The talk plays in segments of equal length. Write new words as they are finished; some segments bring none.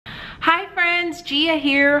Coach Gia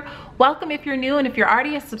here. Welcome if you're new, and if you're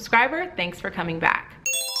already a subscriber, thanks for coming back.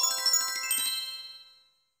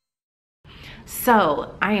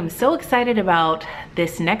 So I am so excited about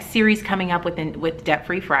this next series coming up with Debt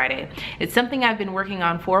Free Friday. It's something I've been working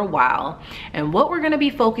on for a while, and what we're going to be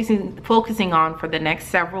focusing on for the next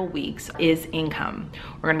several weeks is income.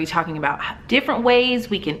 We're going to be talking about different ways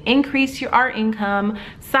we can increase our income,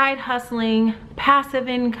 side hustling, passive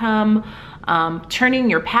income, turning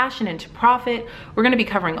your passion into profit. We're going to be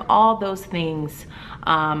covering all those things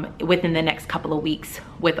within the next couple of weeks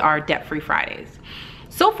with our Debt Free Fridays.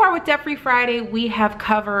 So far with Debt Free Friday, we have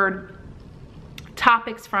covered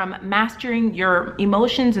topics from mastering your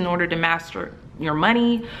emotions in order to master your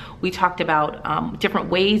money. We talked about different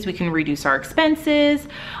ways we can reduce our expenses,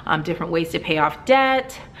 different ways to pay off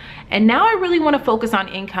debt. And now I really want to focus on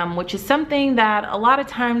income, which is something that a lot of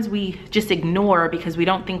times we just ignore because we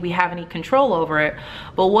don't think we have any control over it.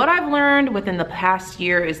 But what I've learned within the past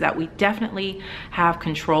year is that we definitely have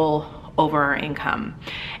control over our income.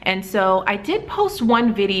 And so I did post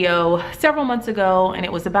one video several months ago, and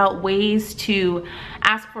it was about ways to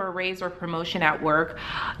ask for a raise or promotion at work.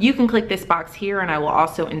 You can click this box here and I will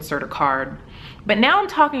also insert a card. But now I'm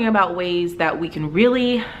talking about ways that we can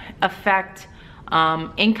really affect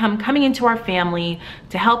income coming into our family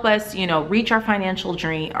to help us, reach our financial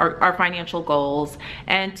dream, our financial goals,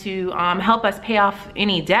 and to help us pay off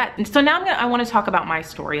any debt. And so now I want to talk about my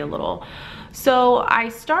story a little. So I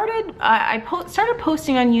started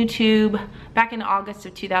posting on YouTube back in August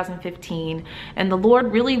of 2015, and the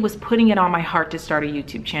Lord really was putting it on my heart to start a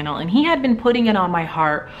YouTube channel, and He had been putting it on my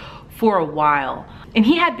heart for a while. And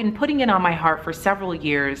He had been putting it on my heart for several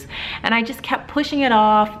years, and I just kept pushing it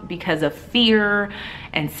off because of fear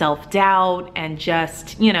and self-doubt and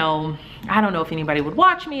just, I don't know if anybody would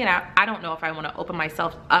watch me, and I don't know if I want to open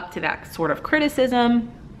myself up to that sort of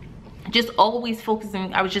criticism.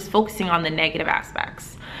 I was just focusing on the negative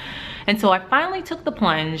aspects. And so I finally took the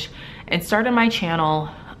plunge and started my channel,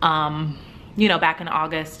 back in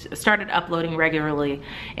August, started uploading regularly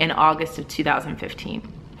in August of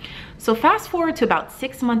 2015. So fast forward to about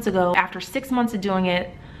 6 months ago, after 6 months of doing it,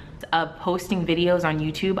 of posting videos on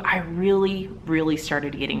YouTube, I really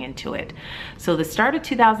started getting into it. So the start of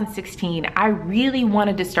 2016, I really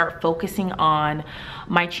wanted to start focusing on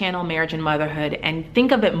my channel, Marriage and Motherhood, and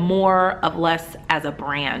think of it less as a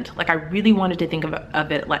brand. Like I really wanted to think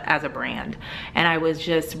of it as a brand. And I was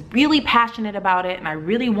just really passionate about it, and I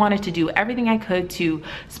really wanted to do everything I could to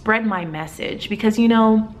spread my message because,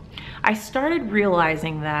 I started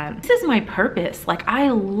realizing that this is my purpose. Like I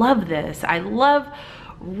love this. I love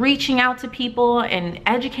reaching out to people and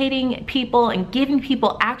educating people and giving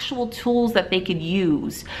people actual tools that they could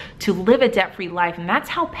use to live a debt-free life. And that's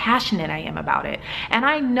how passionate I am about it. And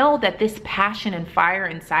I know that this passion and fire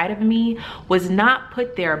inside of me was not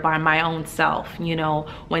put there by my own self.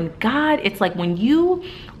 It's like when you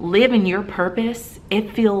live in your purpose,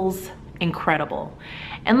 it feels incredible.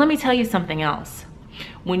 And let me tell you something else.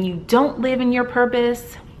 When you don't live in your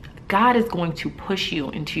purpose, God is going to push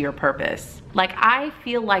you into your purpose. Like I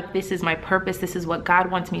feel like this is my purpose. This is what God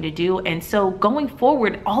wants me to do. And so going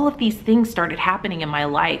forward, all of these things started happening in my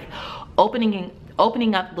life, opening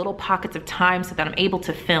up little pockets of time so that I'm able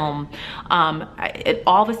to film.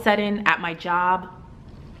 All of a sudden at my job,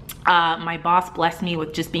 my boss blessed me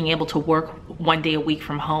with just being able to work 1 day a week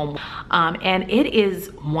from home. And it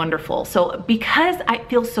is wonderful. So because it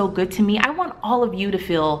feels so good to me, I want all of you to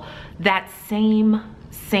feel that same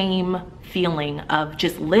feeling of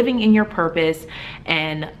just living in your purpose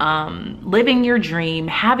and living your dream,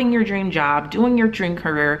 having your dream job, doing your dream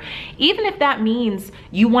career. Even if that means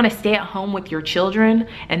you want to stay at home with your children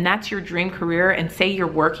and that's your dream career, and say you're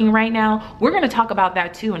working right now, we're going to talk about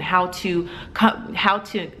that too, and how to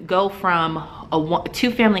go from a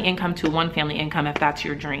two-family income to a one-family income if that's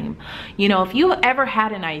your dream. If you ever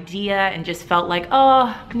had an idea and just felt like,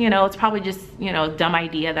 it's probably just, a dumb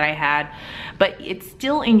idea that I had, but it's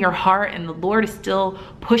still in your heart and the Lord is still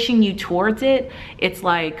pushing you towards it, it's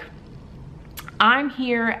like, I'm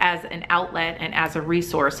here as an outlet and as a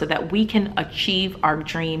resource so that we can achieve our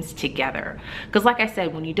dreams together. Because like I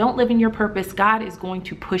said, when you don't live in your purpose, God is going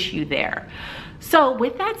to push you there. So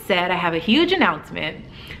with that said, I have a huge announcement.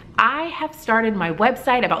 I have started my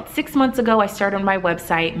website about 6 months ago. I started my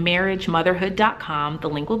website, marriagemotherhood.com. The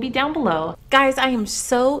link will be down below. Guys, I am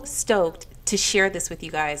so stoked to share this with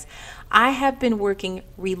you guys. I have been working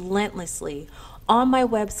relentlessly on my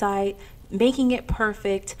website, making it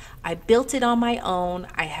perfect. I built it on my own.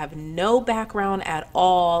 I have no background at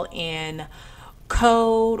all in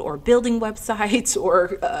code or building websites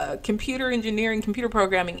or computer engineering, computer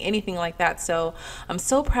programming, anything like that. So I'm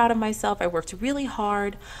so proud of myself. I worked really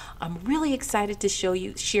hard. I'm really excited to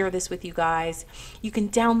share this with you guys. You can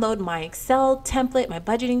download my Excel template, my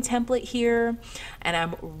budgeting template here. And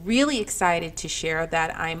I'm really excited to share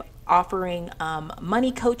that I'm offering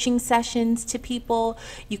money coaching sessions to people.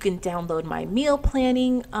 You can download my meal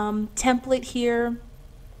planning template here.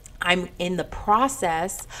 I'm in the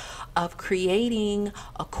process of creating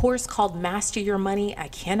a course called Master Your Money. I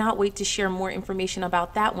cannot wait to share more information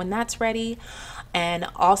about that when that's ready. And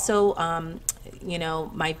also, you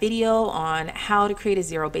know, my video on how to create a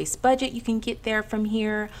zero-based budget, you can get there from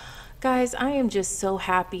here. Guys, I am just so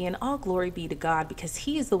happy, and all glory be to God, because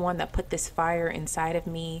He is the one that put this fire inside of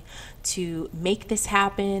me to make this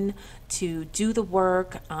happen, to do the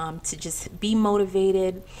work, to just be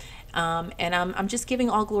motivated. And I'm just giving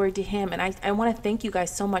all glory to Him. And I want to thank you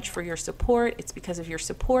guys so much for your support. It's because of your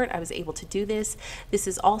support I was able to do this. This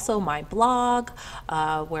is also my blog,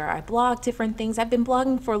 where I blog different things. I've been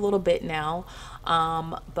blogging for a little bit now,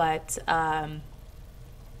 but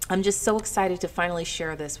I'm just so excited to finally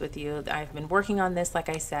share this with you. I've been working on this, like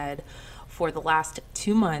I said, for the last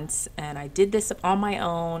 2 months, and I did this on my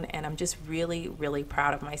own, and I'm just really, really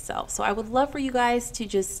proud of myself. So I would love for you guys to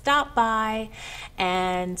just stop by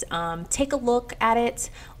and take a look at it.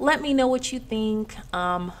 Let me know what you think.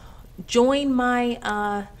 Join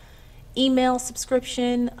my email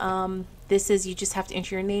subscription. This is, you just have to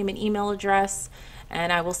enter your name and email address,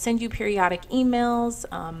 and I will send you periodic emails.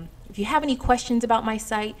 If you have any questions about my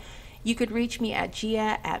site, you could reach me at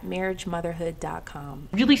gia@marriagemotherhood.com.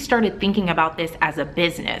 Really started thinking about this as a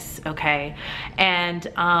business, okay? And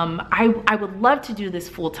I would love to do this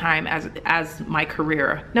full time as my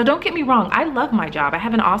career. Now, don't get me wrong, I love my job. I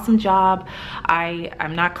have an awesome job.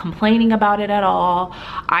 I'm not complaining about it at all.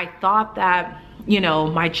 I thought that, you know,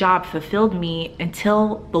 my job fulfilled me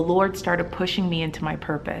until the Lord started pushing me into my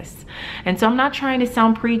purpose. And so I'm not trying to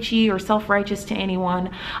sound preachy or self-righteous to anyone.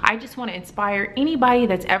 I just want to inspire anybody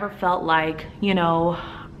that's ever felt like, you know,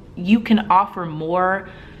 you can offer more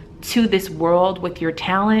to this world with your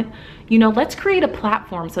talent. You know, let's create a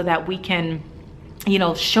platform so that we can, you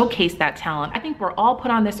know, showcase that talent. I think we're all put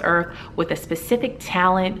on this earth with a specific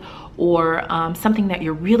talent or something that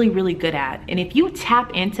you're really, really good at. And if you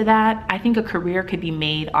tap into that, I think a career could be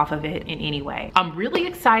made off of it in any way. I'm really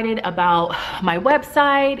excited about my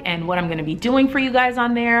website and what I'm gonna be doing for you guys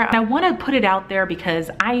on there. And I wanna put it out there because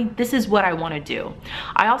this is what I wanna do.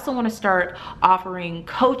 I also wanna start offering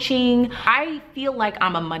coaching. I feel like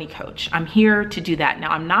I'm a money coach. I'm here to do that. Now,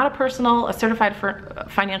 I'm not a certified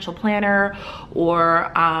financial planner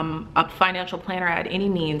or a financial planner at any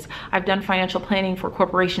means. I've done financial planning for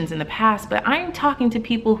corporations in the past, but I am talking to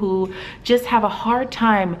people who just have a hard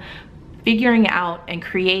time figuring out and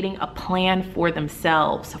creating a plan for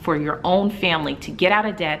themselves, for your own family, to get out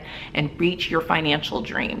of debt and reach your financial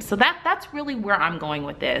dreams. So that's really where I'm going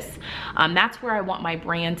with this. That's where I want my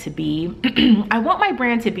brand to be. I want my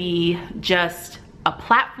brand to be just a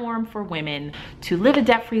platform for women to live a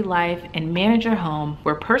debt-free life and manage their home,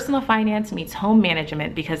 where personal finance meets home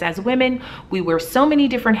management, because as women, we wear so many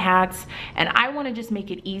different hats, and I want to just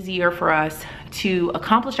make it easier for us to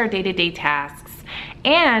accomplish our day-to-day tasks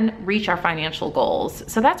and reach our financial goals.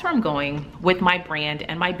 So that's where I'm going with my brand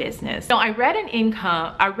and my business. So I read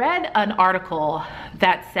an article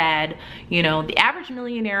that said, you know, the average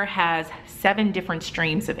millionaire has 7 different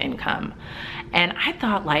streams of income. And I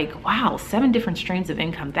thought, like, wow, 7 different streams of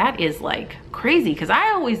income. That is like crazy, because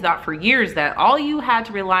I always thought for years that all you had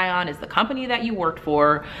to rely on is the company that you worked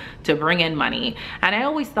for to bring in money. And I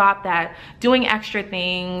always thought that doing extra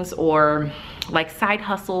things or like side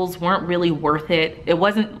hustles weren't really worth it. It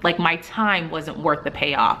wasn't like, my time wasn't worth the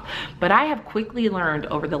payoff. But I have quickly learned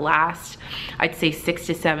over the last, I'd say 6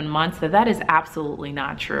 to 7 months, that is absolutely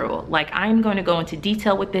not true. Like, I'm going to go into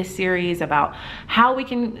detail with this series about how we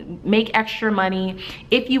can make extra money.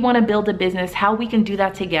 If you want to build a business, how we can do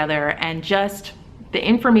that together, and just the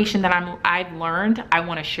information that I've learned, I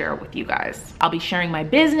want to share with you guys. I'll be sharing my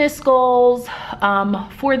business goals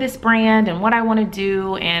for this brand and what I want to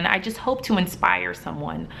do, and I just hope to inspire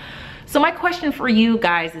someone. So my question for you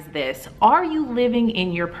guys is this: are you living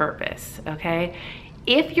in your purpose? Okay.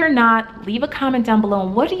 If you're not, leave a comment down below.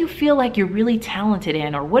 And what do you feel like you're really talented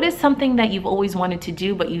in? Or what is something that you've always wanted to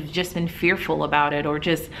do, but you've just been fearful about it, or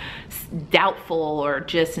just doubtful, or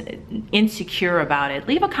just insecure about it?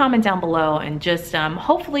 Leave a comment down below, and just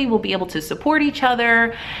hopefully we'll be able to support each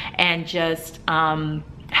other and just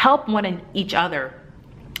help each other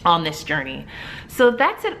on this journey. So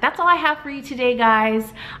that's it. That's all I have for you today,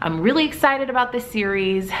 guys. I'm really excited about this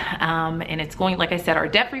series, and it's going, like I said, our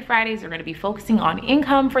debt-free Fridays are going to be focusing on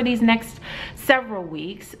income for these next several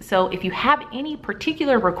weeks. So if you have any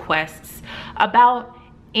particular requests about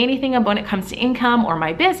anything when it comes to income or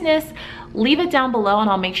my business, leave it down below and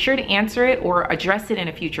I'll make sure to answer it or address it in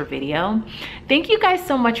a future video. Thank you guys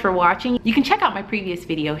so much for watching. You can check out my previous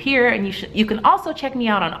video here, and you can also check me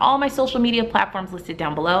out on all my social media platforms listed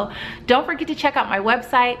down below. Don't forget to check out my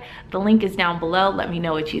website. The link is down below. Let me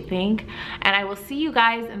know what you think, and I will see you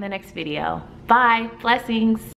guys in the next video. Bye. Blessings.